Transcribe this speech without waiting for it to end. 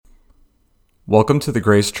Welcome to the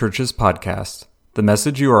Grace Church's podcast. The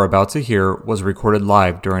message you are about to hear was recorded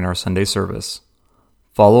live during our Sunday service.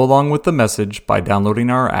 Follow along with the message by downloading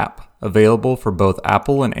our app, available for both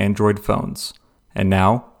Apple and Android phones. And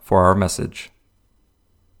now, for our message.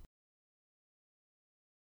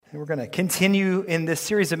 We're going to continue in this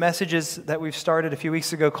series of messages that we've started a few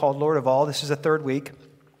weeks ago called Lord of All. This is the third week.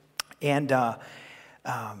 And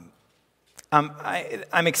I'm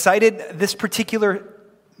excited. This particular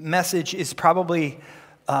message is probably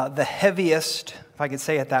the heaviest, if I could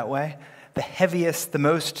say it that way, the heaviest, the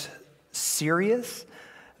most serious.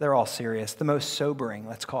 They're all serious. The most sobering,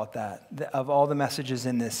 let's call it that, of all the messages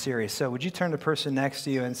in this series. So would you turn to the person next to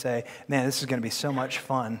you and say, man, this is going to be so much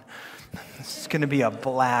fun. This is going to be a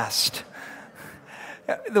blast.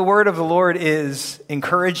 The word of the Lord is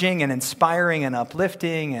encouraging and inspiring and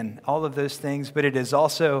uplifting and all of those things, but it is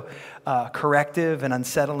also corrective and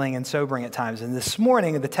unsettling and sobering at times. And this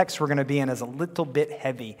morning, the text we're going to be in is a little bit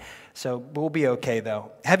heavy, so we'll be okay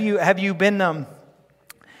though. Have you been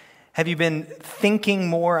thinking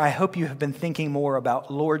more? I hope you have been thinking more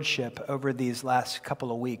about lordship over these last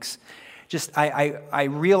couple of weeks. I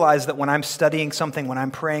realize that when I'm studying something, when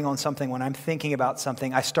I'm praying on something, when I'm thinking about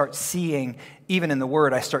something, I start seeing, even in the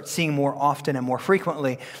Word, I start seeing more often and more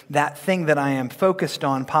frequently that thing that I am focused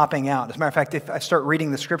on popping out. As a matter of fact, if I start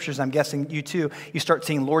reading the Scriptures, I'm guessing you too, you start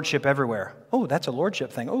seeing lordship everywhere. Oh, that's a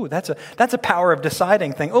lordship thing. Oh, that's a power of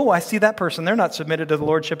deciding thing. Oh, I see that person. They're not submitted to the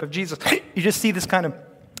lordship of Jesus. You just see this kind of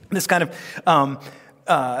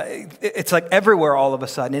it's like everywhere all of a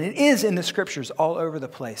sudden, and it is in the Scriptures all over the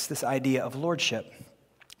place, this idea of lordship.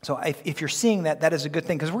 So if you're seeing that, that is a good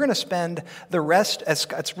thing, because we're going to spend the rest,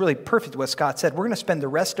 it's really perfect what Scott said, we're going to spend the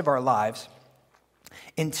rest of our lives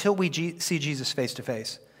until we see Jesus face to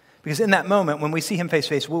face. Because in that moment, when we see him face to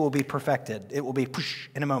face, we will be perfected. It will be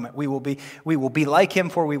in a moment. We will be like him,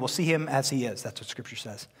 for we will see him as he is. That's what Scripture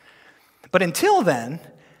says. But until then,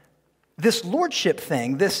 this lordship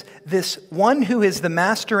thing, this one who is the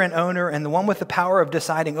master and owner and the one with the power of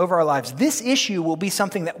deciding over our lives, this issue will be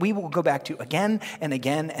something that we will go back to again and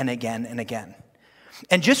again and again and again.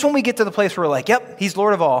 And just when we get to the place where we're like, yep, he's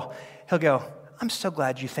Lord of all, he'll go, I'm so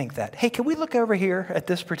glad you think that. Hey, can we look over here at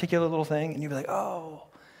this particular little thing? And you'll be like, oh,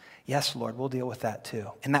 yes, Lord, we'll deal with that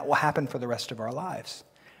too. And that will happen for the rest of our lives.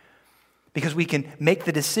 Because we can make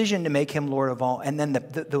the decision to make him Lord of all, and then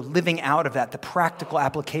the living out of that, the practical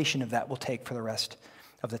application of that will take for the rest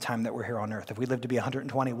of the time that we're here on earth. If we live to be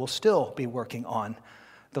 120, we'll still be working on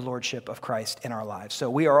the lordship of Christ in our lives. So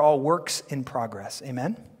we are all works in progress.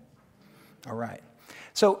 Amen? All right.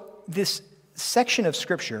 So this section of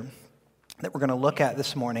Scripture that we're going to look at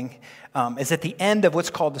this morning is at the end of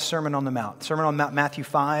what's called the Sermon on the Mount. Sermon on the Mount, Matthew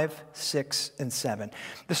 5, 6, and 7.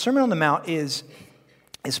 The Sermon on the Mount is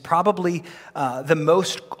probably the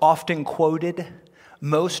most often quoted,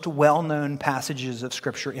 most well-known passages of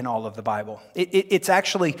Scripture in all of the Bible. It's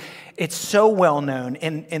so well-known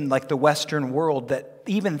in like the Western world that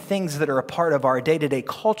even things that are a part of our day-to-day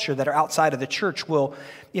culture that are outside of the church will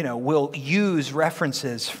use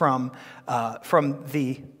references from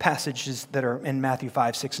the passages that are in Matthew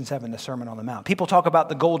 5, 6, and 7, the Sermon on the Mount. People talk about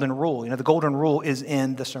the Golden Rule. The Golden Rule is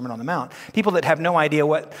in the Sermon on the Mount. People that have no idea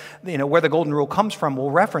where the Golden Rule comes from will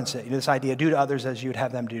reference it. This idea, do to others as you would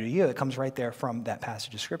have them do to you. It comes right there from that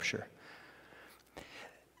passage of Scripture.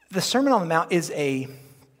 The Sermon on the Mount is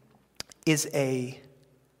a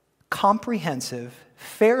comprehensive,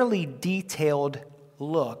 fairly detailed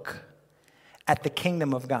look at the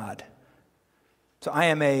kingdom of God. So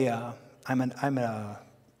I'm a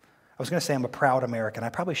proud American. I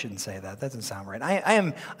probably shouldn't say that. That doesn't sound right.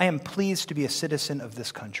 I am pleased to be a citizen of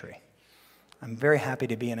this country. I'm very happy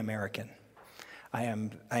to be an American. I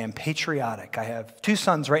am patriotic. I have 2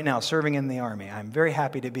 sons right now serving in the Army. I'm very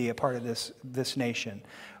happy to be a part of this nation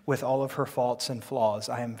with all of her faults and flaws.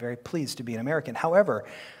 I am very pleased to be an American. However,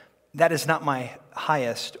 that is not my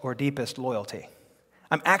highest or deepest loyalty.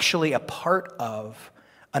 I'm actually a part of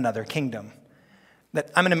another kingdom. That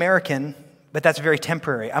I'm an American, but that's very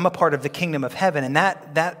temporary. I'm a part of the kingdom of heaven, and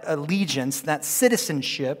that allegiance, that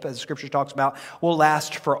citizenship, as Scripture talks about, will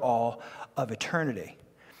last for all of eternity.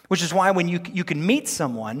 Which is why when you can meet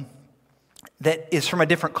someone that is from a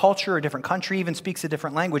different culture, a different country, even speaks a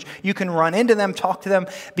different language, you can run into them, talk to them,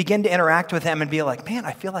 begin to interact with them, and be like, man,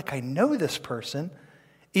 I feel like I know this person,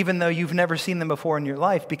 even though you've never seen them before in your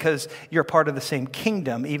life, because you're part of the same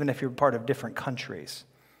kingdom, even if you're part of different countries.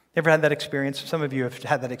 Ever had that experience? Some of you have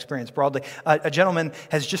had that experience broadly. A gentleman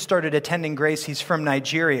has just started attending Grace. He's from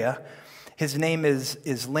Nigeria. His name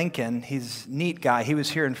is Lincoln. He's a neat guy. He was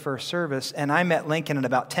here in first service, and I met Lincoln, and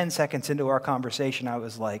about 10 seconds into our conversation, I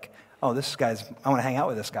was like, I want to hang out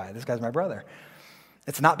with this guy. This guy's my brother.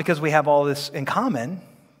 It's not because we have all this in common.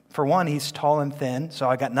 For one, he's tall and thin, so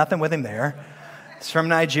I got nothing with him there. He's from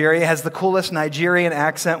Nigeria, has the coolest Nigerian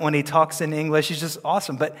accent when he talks in English. He's just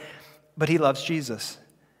awesome, but he loves Jesus,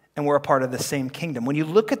 and we're a part of the same kingdom. When you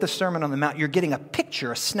look at the Sermon on the Mount, you're getting a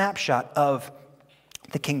picture, a snapshot of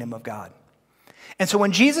the kingdom of God. And so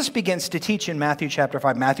when Jesus begins to teach in Matthew chapter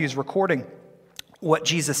 5, Matthew's recording what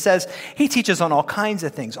Jesus says, he teaches on all kinds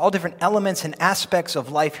of things, all different elements and aspects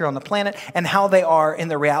of life here on the planet and how they are in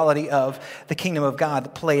the reality of the kingdom of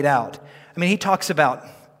God played out. I mean, he talks about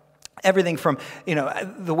everything from,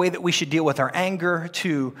 the way that we should deal with our anger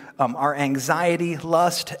to our anxiety,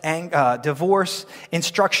 lust, divorce,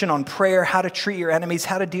 instruction on prayer, how to treat your enemies,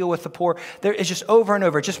 how to deal with the poor. There is just over and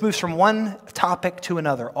over. It just moves from one topic to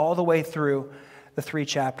another all the way through the 3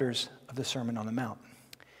 chapters of the Sermon on the Mount.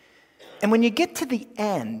 And when you get to the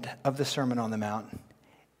end of the Sermon on the Mount,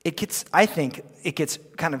 I think it gets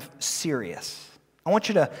kind of serious. I want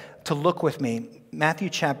you to look with me, Matthew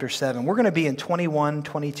chapter 7. We're going to be in 21,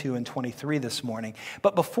 22, and 23 this morning.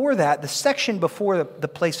 But before that, the section before the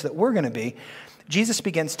place that we're going to be, Jesus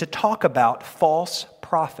begins to talk about false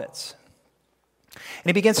prophets. And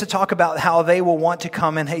he begins to talk about how they will want to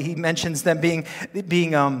come, and he mentions them being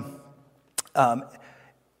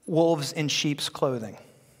wolves in sheep's clothing.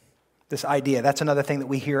 This idea, that's another thing that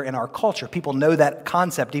we hear in our culture. People know that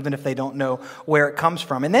concept even if they don't know where it comes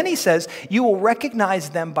from. And then he says, you will recognize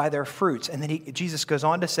them by their fruits. And then Jesus goes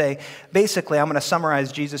on to say, basically, I'm going to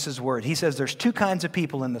summarize Jesus' word. He says there's 2 kinds of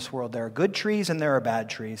people in this world. There are good trees and there are bad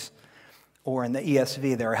trees. Or in the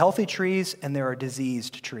ESV, there are healthy trees and there are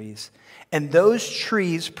diseased trees. And those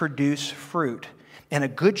trees produce fruit. And a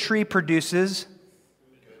good tree produces...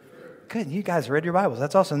 Good, you guys read your Bibles.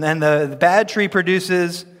 That's awesome. And the bad tree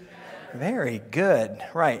produces... Very good,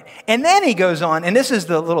 right. And then he goes on, and this is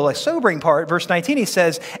the little sobering part, verse 19, he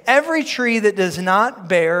says, every tree that does not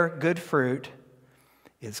bear good fruit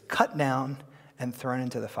is cut down and thrown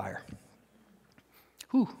into the fire.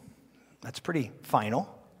 Whew, that's pretty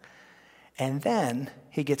final. And then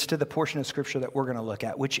he gets to the portion of Scripture that we're going to look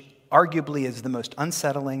at, which arguably is the most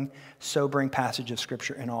unsettling, sobering passage of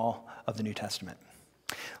Scripture in all of the New Testament.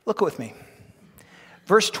 Look with me.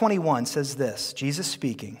 Verse 21 says this, Jesus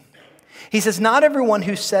speaking. He says, not everyone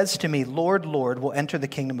who says to me, Lord, Lord, will enter the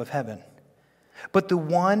kingdom of heaven, but the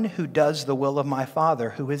one who does the will of my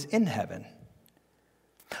Father who is in heaven.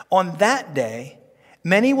 On that day,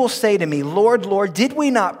 many will say to me, Lord, Lord, did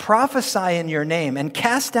we not prophesy in your name and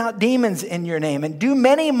cast out demons in your name and do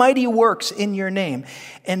many mighty works in your name?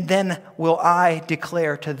 And then will I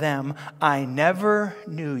declare to them, I never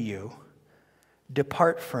knew you.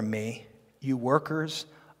 Depart from me, you workers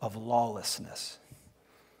of lawlessness.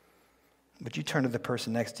 But you turn to the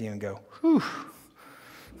person next to you and go, whew,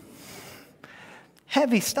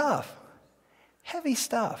 heavy stuff, heavy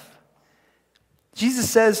stuff. Jesus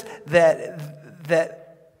says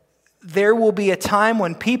that there will be a time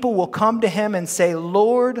when people will come to him and say,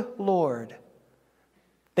 Lord, Lord.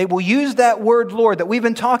 They will use that word, Lord, that we've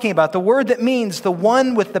been talking about, the word that means the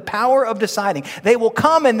one with the power of deciding. They will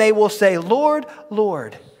come and they will say, Lord,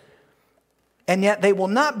 Lord. And yet they will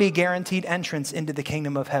not be guaranteed entrance into the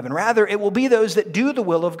kingdom of heaven. Rather, it will be those that do the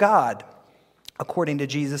will of God, according to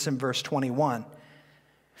Jesus in verse 21.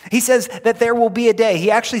 He says that there will be a day. He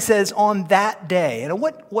actually says on that day. And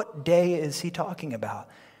what day is he talking about?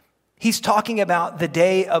 He's talking about the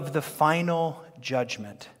day of the final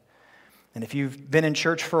judgment. And if you've been in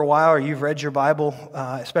church for a while or you've read your Bible,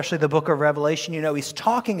 especially the book of Revelation, you know he's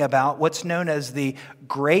talking about what's known as the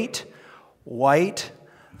Great White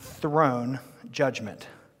Throne Judgment.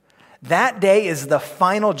 That day is the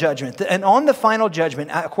final judgment. And on the final judgment,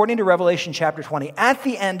 according to Revelation chapter 20, at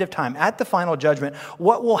the end of time, at the final judgment,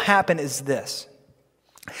 what will happen is this.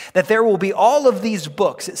 That there will be all of these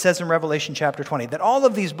books, it says in Revelation chapter 20, that all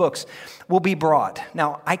of these books will be brought.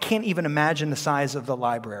 Now, I can't even imagine the size of the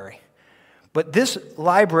library. But this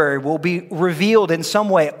library will be revealed in some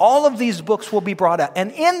way. All of these books will be brought out.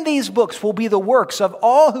 And in these books will be the works of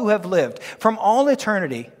all who have lived from all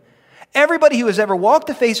eternity. Everybody who has ever walked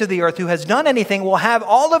the face of the earth, who has done anything, will have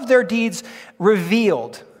all of their deeds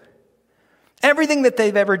revealed. Everything that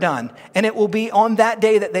they've ever done. And it will be on that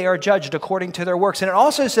day that they are judged according to their works. And it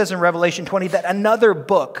also says in Revelation 20 that another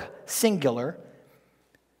book, singular,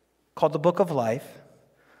 called the Book of Life.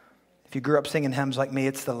 If you grew up singing hymns like me,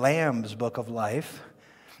 it's the Lamb's Book of Life.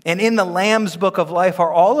 And in the Lamb's Book of Life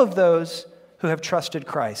are all of those who have trusted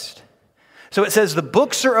Christ. So it says the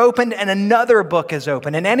books are opened and another book is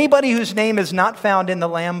opened. And anybody whose name is not found in the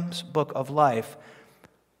Lamb's Book of Life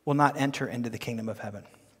will not enter into the kingdom of heaven.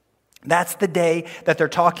 That's the day that they're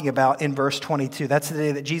talking about in verse 22. That's the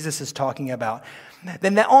day that Jesus is talking about.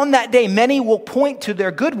 Then on that day, many will point to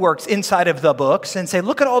their good works inside of the books and say,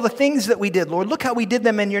 look at all the things that we did, Lord. Look how we did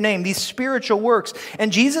them in your name, these spiritual works.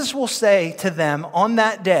 And Jesus will say to them on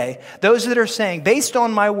that day, those that are saying, based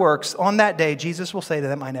on my works, on that day, Jesus will say to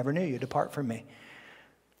them, I never knew you. Depart from me,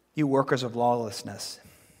 you workers of lawlessness.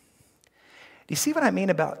 Do you see what I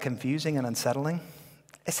mean about confusing and unsettling?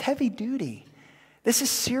 It's heavy duty. This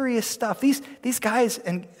is serious stuff. These guys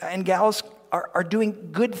and gals are doing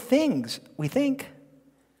good things, we think.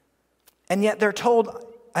 And yet they're told,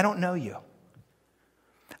 I don't know you.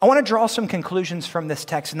 I want to draw some conclusions from this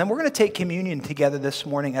text, and then we're going to take communion together this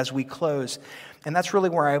morning as we close. And that's really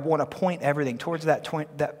where I want to point everything towards that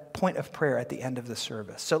point of prayer at the end of the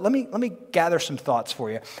service. So let me gather some thoughts for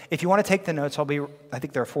you. If you want to take the notes, I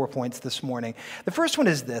think there are 4 points this morning. The first one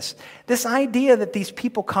is this idea that these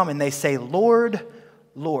people come and they say, Lord,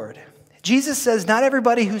 Lord. Jesus says, not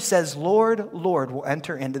everybody who says, Lord, Lord, will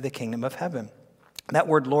enter into the kingdom of heaven. That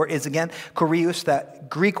word Lord is, again, kurios, that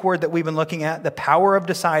Greek word that we've been looking at, the power of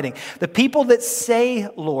deciding. The people that say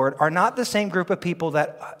Lord are not the same group of people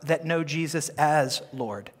that know Jesus as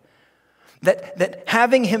Lord. That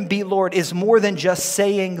having him be Lord is more than just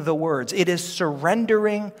saying the words. It is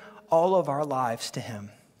surrendering all of our lives to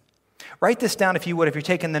him. Write this down if you would, if you're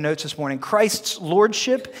taking the notes this morning. Christ's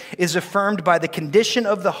lordship is affirmed by the condition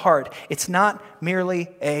of the heart. It's not merely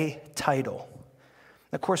a title.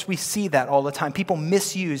 Of course, we see that all the time. People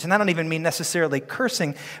misuse, and I don't even mean necessarily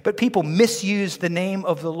cursing, but people misuse the name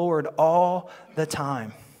of the Lord all the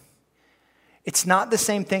time. It's not the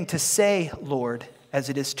same thing to say Lord as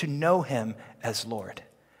it is to know him as Lord.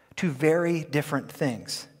 Two very different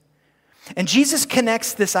things. And Jesus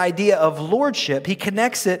connects this idea of lordship, he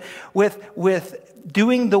connects it with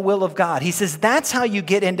doing the will of God. He says that's how you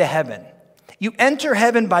get into heaven. You enter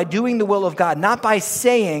heaven by doing the will of God, not by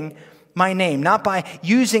saying my name, not by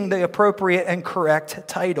using the appropriate and correct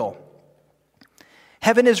title.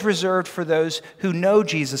 Heaven is reserved for those who know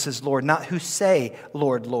Jesus as Lord, not who say,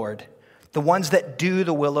 Lord, Lord. The ones that do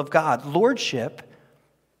the will of God. Lordship,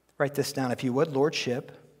 write this down if you would,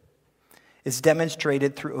 lordship is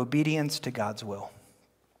demonstrated through obedience to God's will.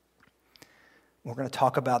 We're going to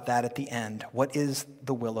talk about that at the end. What is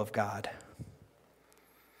the will of God?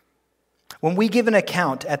 When we give an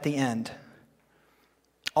account at the end,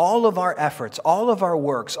 all of our efforts, all of our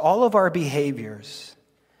works, all of our behaviors,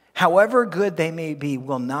 however good they may be,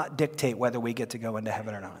 will not dictate whether we get to go into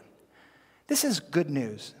heaven or not. This is good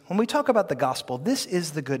news. When we talk about the gospel, this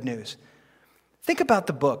is the good news. Think about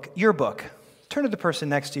the book, your book. Turn to the person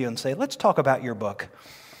next to you and say, let's talk about your book.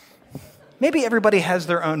 Maybe everybody has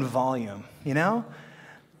their own volume, you know?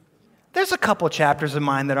 There's a couple chapters of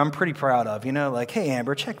mine that I'm pretty proud of, you know, like, hey,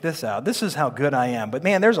 Amber, check this out. This is how good I am. But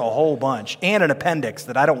man, there's a whole bunch and an appendix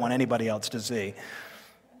that I don't want anybody else to see.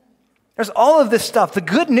 There's all of this stuff. The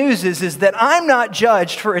good news is that I'm not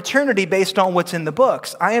judged for eternity based on what's in the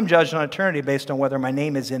books. I am judged on eternity based on whether my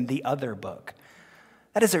name is in the other book.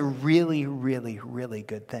 That is a really, really, really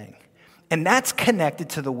good thing. And that's connected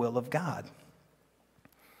to the will of God.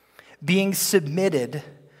 Being submitted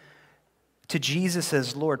to Jesus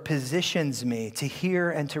as Lord positions me to hear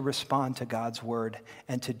and to respond to God's word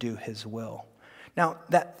and to do his will. Now,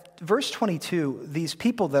 that verse 22, these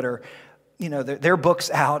people that are, you know, their book's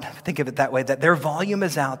out, think of it that way, that their volume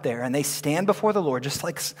is out there and they stand before the Lord, just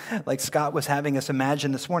like Scott was having us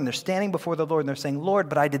imagine this morning. They're standing before the Lord and they're saying, Lord,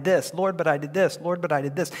 but I did this. Lord, but I did this. Lord, but I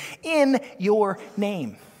did this. In your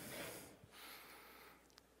name.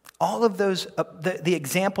 All of those, the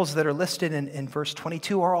examples that are listed in verse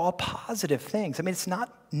 22 are all positive things. I mean, it's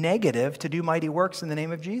not negative to do mighty works in the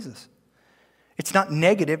name of Jesus. It's not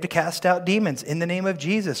negative to cast out demons in the name of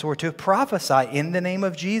Jesus or to prophesy in the name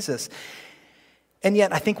of Jesus. And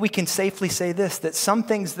yet, I think we can safely say this, that some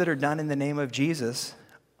things that are done in the name of Jesus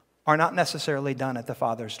are not necessarily done at the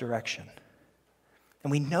Father's direction. And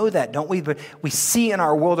we know that, don't we? But we see in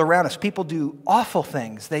our world around us, people do awful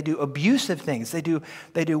things. They do abusive things. They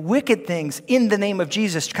do wicked things in the name of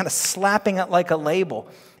Jesus, kind of slapping it like a label.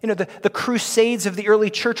 You know, the crusades of the early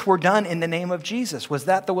church were done in the name of Jesus. Was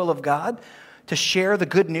that the will of God? To share the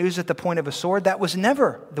good news at the point of a sword? That was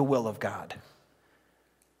never the will of God.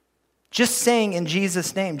 Just saying in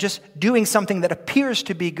Jesus' name, just doing something that appears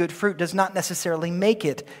to be good fruit does not necessarily make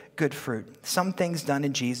it good fruit. Some things done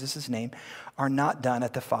in Jesus' name are not done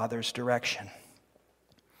at the Father's direction.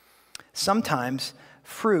 Sometimes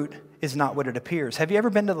fruit is not what it appears. Have you ever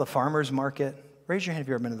been to the farmer's market? Raise your hand if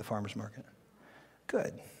you've ever been to the farmer's market.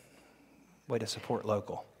 Good. Way to support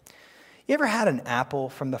local. You ever had an apple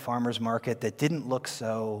from the farmer's market that didn't look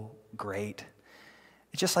so great?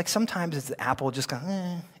 It's just like sometimes it's the apple just goes,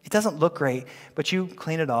 it doesn't look great, but you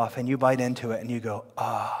clean it off and you bite into it and you go,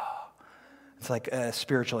 It's like a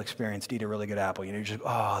spiritual experience to eat a really good apple. You just,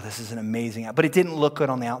 this is an amazing apple. But it didn't look good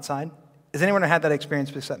on the outside. Has anyone had that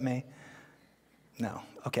experience except me? No.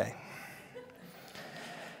 Okay.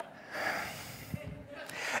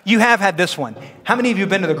 You have had this one. How many of you have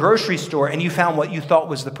been to the grocery store and you found what you thought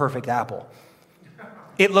was the perfect apple?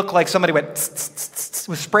 It looked like somebody went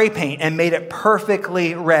with spray paint and made it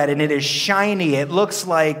perfectly red, and it is shiny. It looks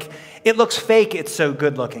fake. It's so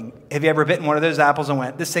good looking. Have you ever bitten one of those apples and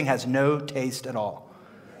went, this thing has no taste at all?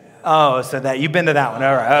 Oh, so that you've been to that one.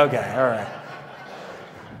 All right. Okay. All right.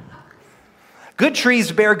 Good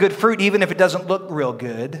trees bear good fruit even if it doesn't look real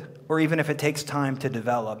good or even if it takes time to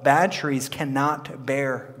develop. Bad trees cannot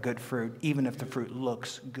bear good fruit even if the fruit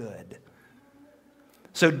looks good.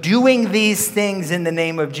 So doing these things in the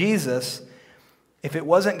name of Jesus, if it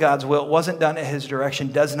wasn't God's will, it wasn't done at his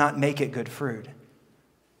direction, does not make it good fruit.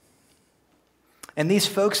 And these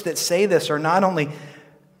folks that say this are not only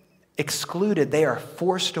excluded, they are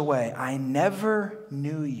forced away. I never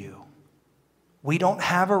knew you. We don't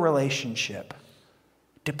have a relationship.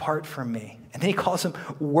 Depart from me. And then he calls them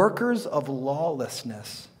workers of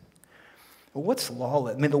lawlessness. Well, what's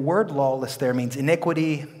lawless? I mean, the word lawless there means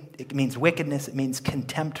iniquity. It means wickedness. It means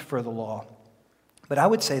contempt for the law. But I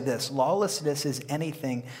would say this, lawlessness is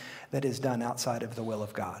anything that is done outside of the will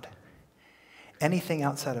of God. Anything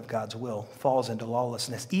outside of God's will falls into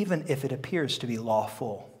lawlessness, even if it appears to be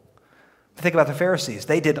lawful. Think about the Pharisees.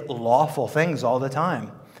 They did lawful things all the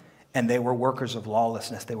time. And they were workers of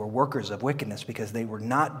lawlessness. They were workers of wickedness because they were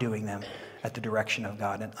not doing them at the direction of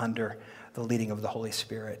God and under the leading of the Holy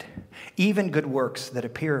Spirit. Even works that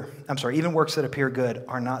appear good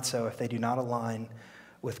are not so if they do not align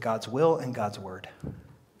with God's will and God's word.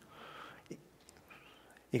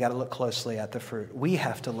 You got to look closely at the fruit. We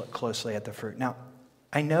have to look closely at the fruit. Now,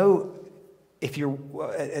 I know if you're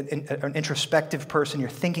an introspective person, you're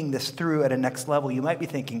thinking this through at a next level, you might be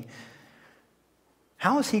thinking,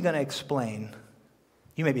 how is he going to explain,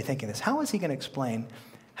 you may be thinking this, how is he going to explain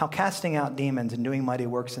how casting out demons and doing mighty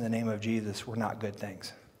works in the name of Jesus were not good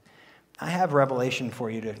things? I have revelation for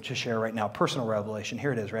you to share right now, personal revelation.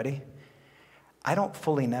 Here it is, ready? I don't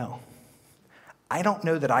fully know. I don't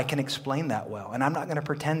know that I can explain that well, and I'm not going to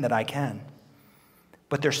pretend that I can.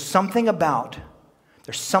 But there's something about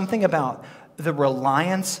the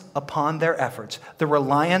reliance upon their efforts, the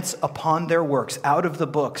reliance upon their works out of the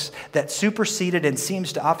books that superseded and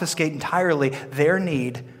seems to obfuscate entirely their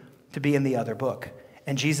need to be in the other book.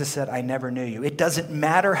 And Jesus said, I never knew you. It doesn't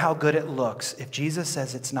matter how good it looks. If Jesus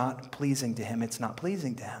says it's not pleasing to him, it's not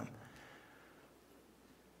pleasing to him.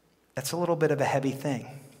 That's a little bit of a heavy thing.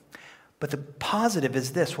 But the positive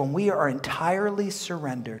is this: when we are entirely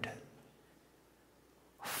surrendered,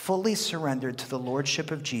 fully surrendered to the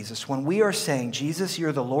lordship of Jesus, when we are saying, Jesus,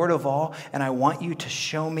 you're the Lord of all, and I want you to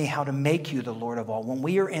show me how to make you the Lord of all. When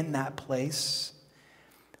we are in that place,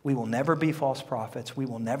 we will never be false prophets. We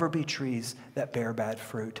will never be trees that bear bad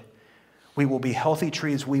fruit. We will be healthy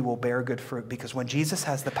trees. We will bear good fruit, because when Jesus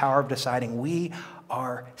has the power of deciding, we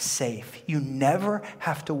are safe. You never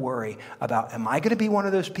have to worry about, am I going to be one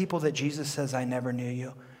of those people that Jesus says, I never knew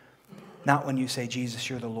you? Not when you say, Jesus,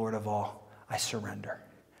 you're the Lord of all. I surrender.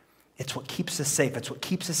 It's what keeps us safe. It's what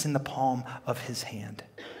keeps us in the palm of his hand.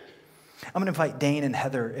 I'm going to invite Dane and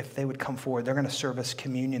Heather, if they would come forward. They're going to serve us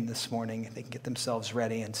communion this morning. If they can get themselves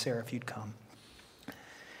ready. And Sarah, if you'd come.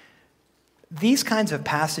 These kinds of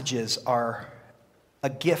passages are a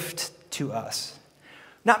gift to us.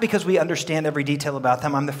 Not because we understand every detail about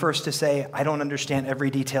them. I'm the first to say I don't understand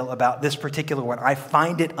every detail about this particular one. I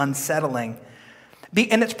find it unsettling.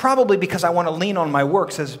 And it's probably because I want to lean on my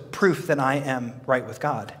works as proof that I am right with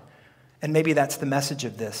God. And maybe that's the message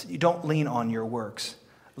of this. You don't lean on your works.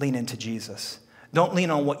 Lean into Jesus. Don't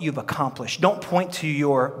lean on what you've accomplished. Don't point to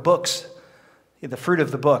your books, the fruit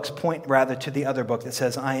of the books. Point rather to the other book that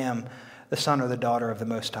says, I am the son or the daughter of the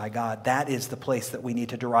Most High God. That is the place that we need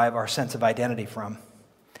to derive our sense of identity from.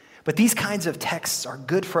 But these kinds of texts are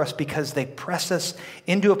good for us because they press us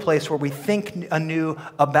into a place where we think anew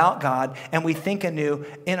about God and we think anew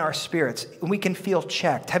in our spirits. And we can feel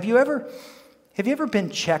checked. Have you ever been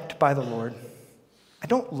checked by the Lord? I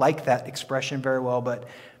don't like that expression very well, but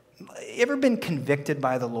ever been convicted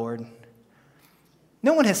by the Lord?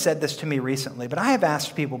 No one has said this to me recently, but I have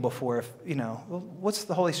asked people before if, what's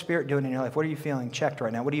the Holy Spirit doing in your life? What are you feeling checked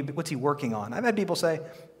right now? What's he working on? I've had people say,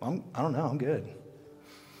 well, I don't know, I'm good.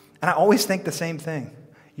 And I always think the same thing.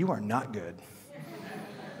 You are not good.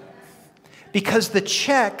 Because the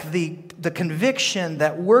check, the conviction,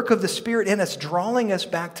 that work of the Spirit in us, drawing us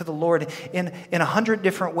back to the Lord in 100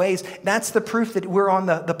 different ways, that's the proof that we're on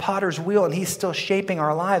the potter's wheel and he's still shaping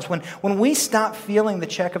our lives. When we stop feeling the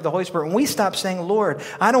check of the Holy Spirit, when we stop saying, Lord,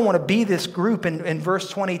 I don't want to be this group in verse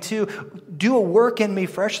 22, do a work in me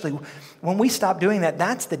freshly. When we stop doing that,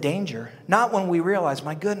 that's the danger. Not when we realize,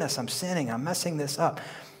 my goodness, I'm sinning, I'm messing this up.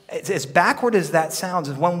 As backward as that sounds,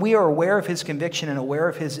 is when we are aware of his conviction and aware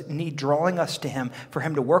of his need drawing us to him for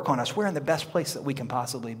him to work on us, we're in the best place that we can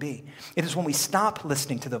possibly be. It is when we stop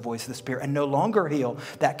listening to the voice of the Spirit and no longer heal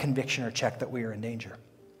that conviction or check that we are in danger.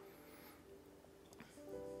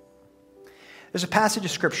 There's a passage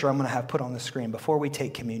of scripture I'm going to have put on the screen before we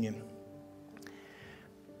take communion.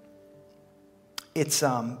 It's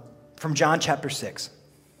from John chapter 6.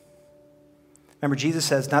 Remember, Jesus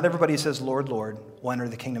says, not everybody who says, Lord, Lord, will enter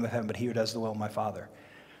the kingdom of heaven, but he who does the will of my Father.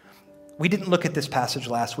 We didn't look at this passage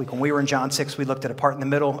last week. When we were in John 6, we looked at a part in the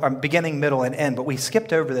middle, or beginning, middle, and end, but we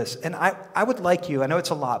skipped over this. And I would like you, I know it's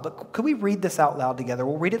a lot, but could we read this out loud together?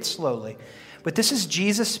 We'll read it slowly. But this is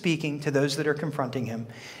Jesus speaking to those that are confronting him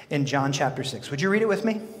in John chapter 6. Would you read it with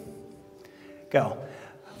me? Go.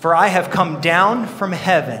 For I have come down from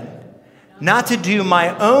heaven, not to do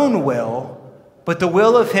my own will, but the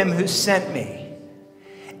will of him who sent me.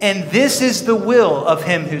 And this is the will of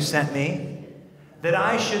him who sent me, that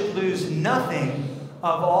I should lose nothing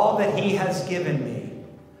of all that he has given me,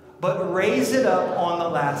 but raise it up on the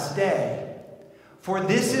last day. For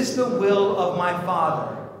this is the will of my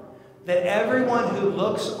Father, that everyone who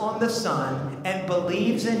looks on the Son and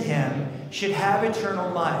believes in him should have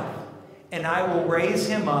eternal life, and I will raise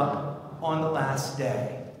him up on the last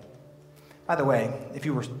day. By the way,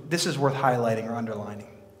 this is worth highlighting or underlining.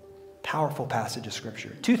 Powerful passage of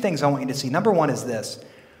Scripture. Two things I want you to see. Number one is this.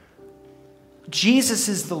 Jesus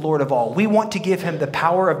is the Lord of all. We want to give him the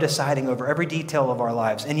power of deciding over every detail of our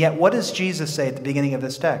lives. And yet, what does Jesus say at the beginning of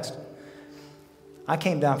this text? I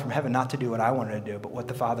came down from heaven not to do what I wanted to do, but what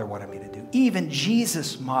the Father wanted me to do. Even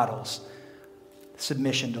Jesus models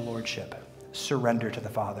submission to lordship, surrender to the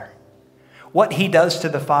Father. What he does to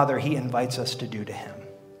the Father, he invites us to do to him.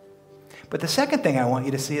 But the second thing I want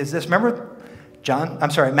you to see is this. Remember,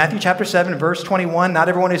 Matthew chapter 7, verse 21. Not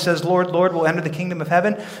everyone who says, Lord, Lord, will enter the kingdom of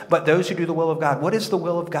heaven, but those who do the will of God. What is the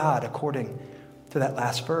will of God according to that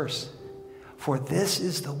last verse? For this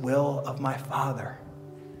is the will of my Father,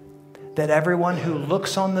 that everyone who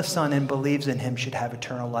looks on the Son and believes in him should have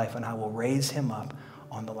eternal life, and I will raise him up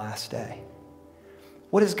on the last day.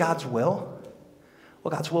 What is God's will?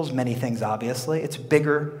 Well, God's will is many things, obviously. It's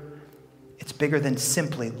bigger than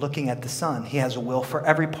simply looking at the Son. He has a will for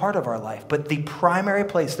every part of our life. But the primary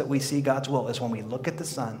place that we see God's will is when we look at the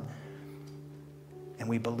Son and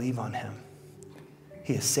we believe on him.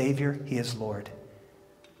 He is Savior. He is Lord.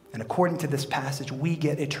 And according to this passage, we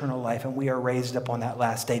get eternal life and we are raised up on that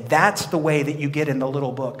last day. That's the way that you get in the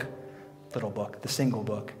little book, the single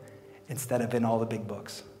book, instead of in all the big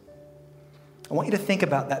books. I want you to think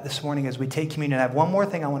about that this morning as we take communion. I have one more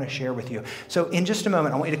thing I want to share with you. So in just a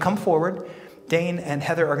moment, I want you to come forward. Dane and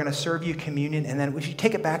Heather are going to serve you communion, and then if you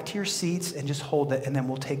take it back to your seats and just hold it, and then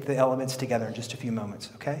we'll take the elements together in just a few moments,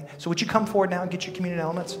 okay? So would you come forward now and get your communion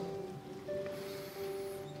elements?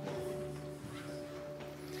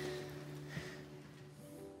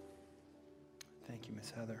 Thank you,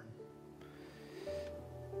 Miss Heather.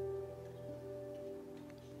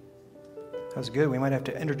 That was good. We might have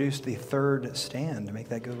to introduce the third stand to make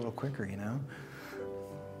that go a little quicker, you know?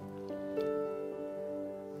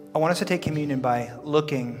 I want us to take communion by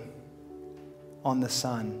looking on the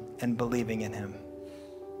Son and believing in him.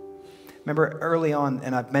 Remember early on,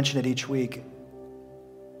 and I've mentioned it each week,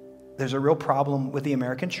 there's a real problem with the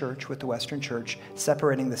American church, with the Western church,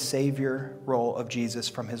 separating the Savior role of Jesus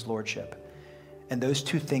from his lordship. And those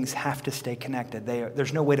two things have to stay connected.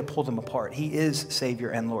 There's no way to pull them apart. He is Savior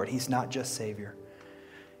and Lord. He's not just Savior.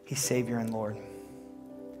 He's Savior and Lord.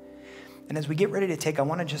 And as we get ready to take, I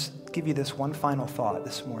want to just give you this one final thought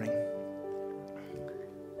this morning.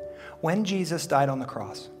 When Jesus died on the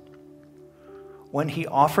cross, when he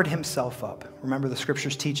offered himself up, remember the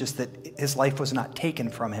scriptures teach us that his life was not taken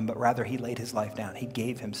from him, but rather he laid his life down. He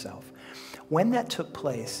gave himself. When that took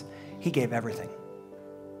place, he gave everything.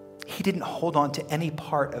 He didn't hold on to any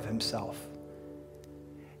part of himself.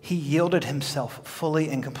 He yielded himself fully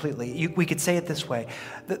and completely. We could say it this way.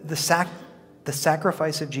 The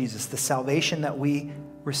sacrifice of Jesus, the salvation that we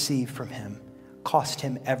receive from him, cost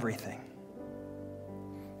him everything.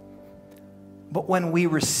 But when we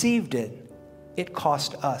received it, it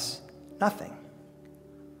cost us nothing.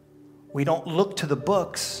 We don't look to the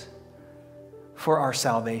books for our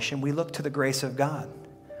salvation. We look to the grace of God.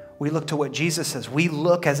 We look to what Jesus says. We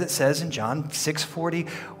look, as it says in John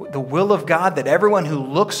 6:40, the will of God that everyone who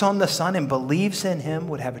looks on the Son and believes in him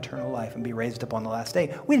would have eternal life and be raised up on the last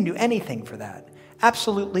day. We didn't do anything for that.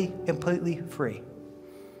 Absolutely, completely free.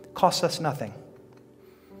 Costs us nothing.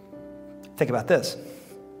 Think about this.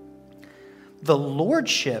 The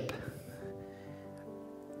lordship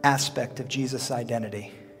aspect of Jesus'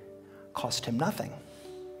 identity cost him nothing.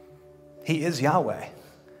 He is Yahweh.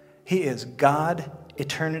 He is God,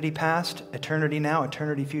 eternity past, eternity now,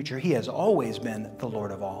 eternity future. He has always been the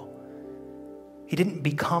Lord of all. He didn't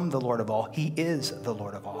become the Lord of all. He is the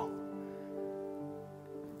Lord of all.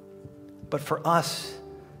 But for us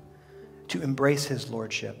to embrace his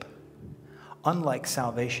lordship, unlike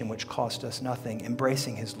salvation, which cost us nothing,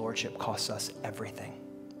 embracing his lordship costs us everything.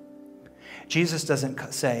 Jesus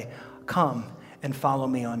doesn't say, come and follow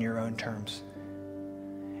me on your own terms.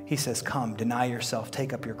 He says, come, deny yourself,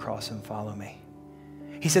 take up your cross and follow me.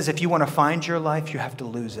 He says, if you want to find your life, you have to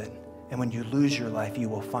lose it. And when you lose your life, you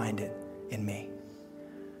will find it in me.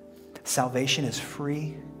 Salvation is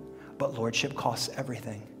free, but lordship costs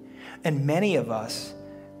everything. And many of us,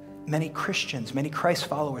 many Christians, many Christ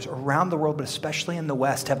followers around the world, but especially in the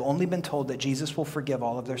West, have only been told that Jesus will forgive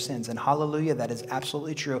all of their sins. And hallelujah, that is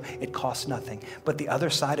absolutely true. It costs nothing. But the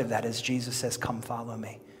other side of that is Jesus says, come follow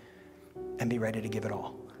me and be ready to give it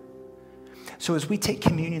all. So as we take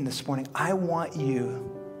communion this morning, I want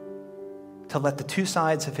you to let the two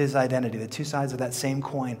sides of his identity, the two sides of that same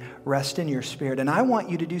coin, rest in your spirit. And I want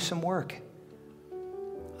you to do some work.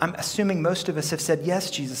 I'm assuming most of us have said,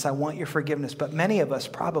 yes, Jesus, I want your forgiveness. But many of us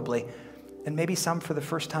probably, and maybe some for the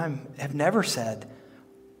first time, have never said,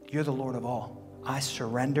 you're the Lord of all. I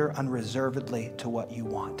surrender unreservedly to what you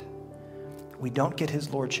want. We don't get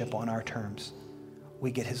his lordship on our terms.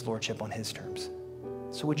 We get his lordship on his terms.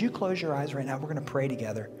 So would you close your eyes right now? We're going to pray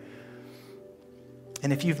together.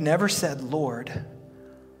 And if you've never said, Lord,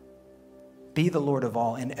 be the Lord of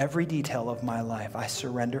all in every detail of my life, I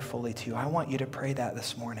surrender fully to you. I want you to pray that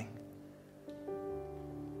this morning.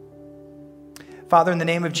 Father, in the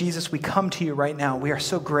name of Jesus, we come to you right now. We are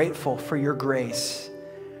so grateful for your grace.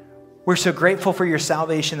 We're so grateful for your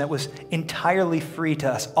salvation that was entirely free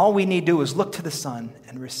to us. All we need to do is look to the Son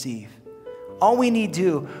and receive. All we need to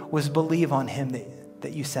do was believe on him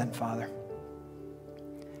that you sent, Father.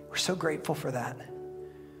 We're so grateful for that.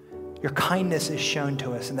 Your kindness is shown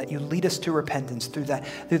to us and that you lead us to repentance through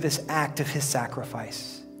this act of his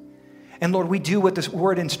sacrifice. And Lord, we do what this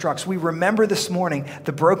word instructs. We remember this morning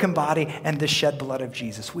the broken body and the shed blood of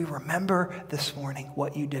Jesus. We remember this morning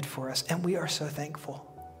what you did for us, and we are so thankful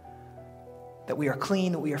that we are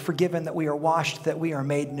clean, that we are forgiven, that we are washed, that we are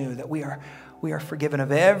made new, that we are forgiven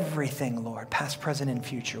of everything, Lord, past, present, and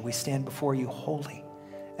future. We stand before you holy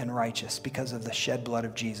and righteous because of the shed blood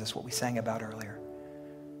of Jesus, what we sang about earlier.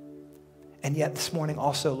 And yet this morning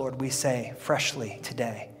also, Lord, we say freshly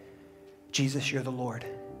today, Jesus, you're the Lord.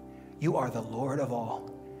 You are the Lord of all.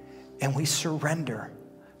 And we surrender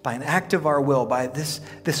by an act of our will, by this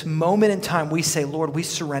moment in time, we say, Lord, we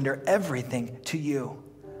surrender everything to you.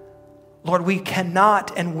 Lord, we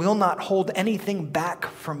cannot and will not hold anything back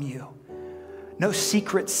from you. No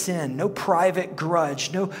secret sin, no private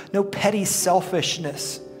grudge, no petty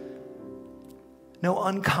selfishness, no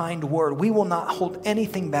unkind word. We will not hold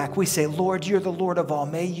anything back. We say, Lord, you're the Lord of all.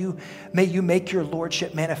 May you make your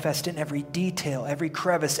lordship manifest in every detail, every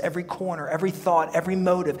crevice, every corner, every thought, every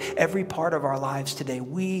motive, every part of our lives today.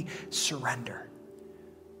 We surrender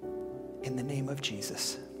in the name of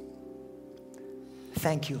Jesus.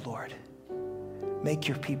 Thank you, Lord. Make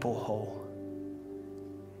your people whole.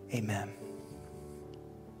 Amen.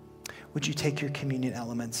 Would you take your communion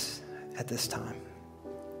elements at this time?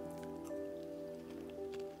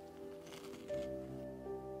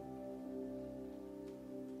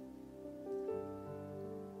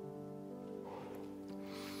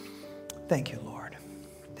 Thank you, Lord.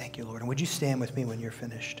 Thank you, Lord. And would you stand with me when you're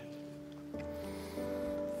finished?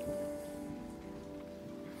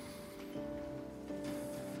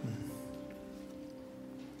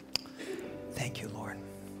 Thank you, Lord.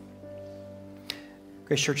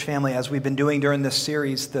 Grace Church family, as we've been doing during this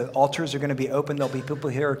series, the altars are going to be open. There'll be people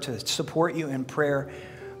here to support you in prayer.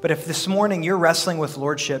 But if this morning you're wrestling with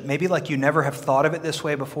lordship, maybe like you never have thought of it this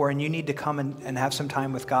way before, and you need to come and have some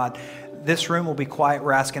time with God, this room will be quiet.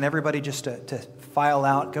 We're asking everybody just to file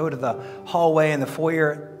out, go to the hallway and the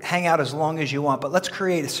foyer, hang out as long as you want. But let's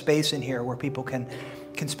create a space in here where people can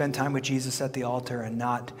spend time with Jesus at the altar and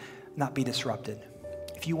not be disrupted.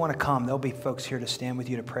 If you want to come, there'll be folks here to stand with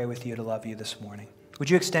you, to pray with you, to love you this morning.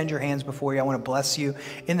 Would you extend your hands before you? I want to bless you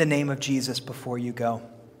in the name of Jesus before you go.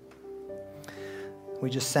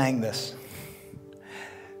 We just sang this.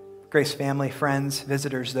 Grace family, friends,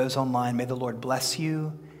 visitors, those online, may the Lord bless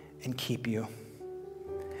you and keep you.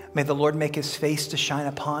 May the Lord make his face to shine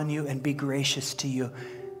upon you and be gracious to you.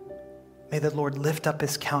 May the Lord lift up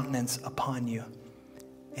his countenance upon you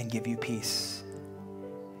and give you peace.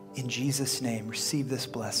 In Jesus' name, receive this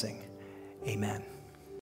blessing. Amen.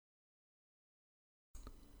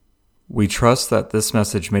 We trust that this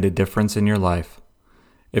message made a difference in your life.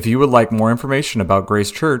 If you would like more information about Grace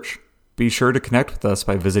Church, be sure to connect with us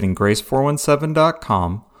by visiting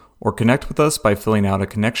grace417.com or connect with us by filling out a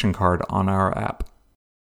connection card on our app.